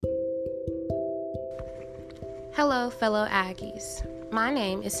Hello, fellow Aggies. My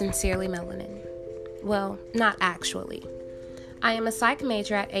name is Sincerely Melanin. Well, not actually. I am a psych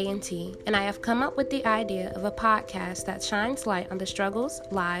major at A&T, and I have come up with the idea of a podcast that shines light on the struggles,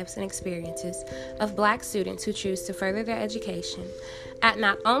 lives, and experiences of Black students who choose to further their education at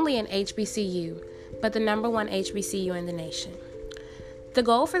not only an HBCU, but the #1 HBCU in the nation. The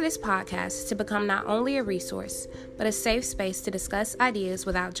goal for this podcast is to become not only a resource, but a safe space to discuss ideas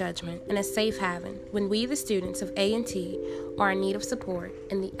without judgment and a safe haven when we, the students of A&T, are in need of support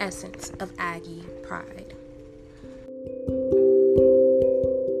and the essence of Aggie pride.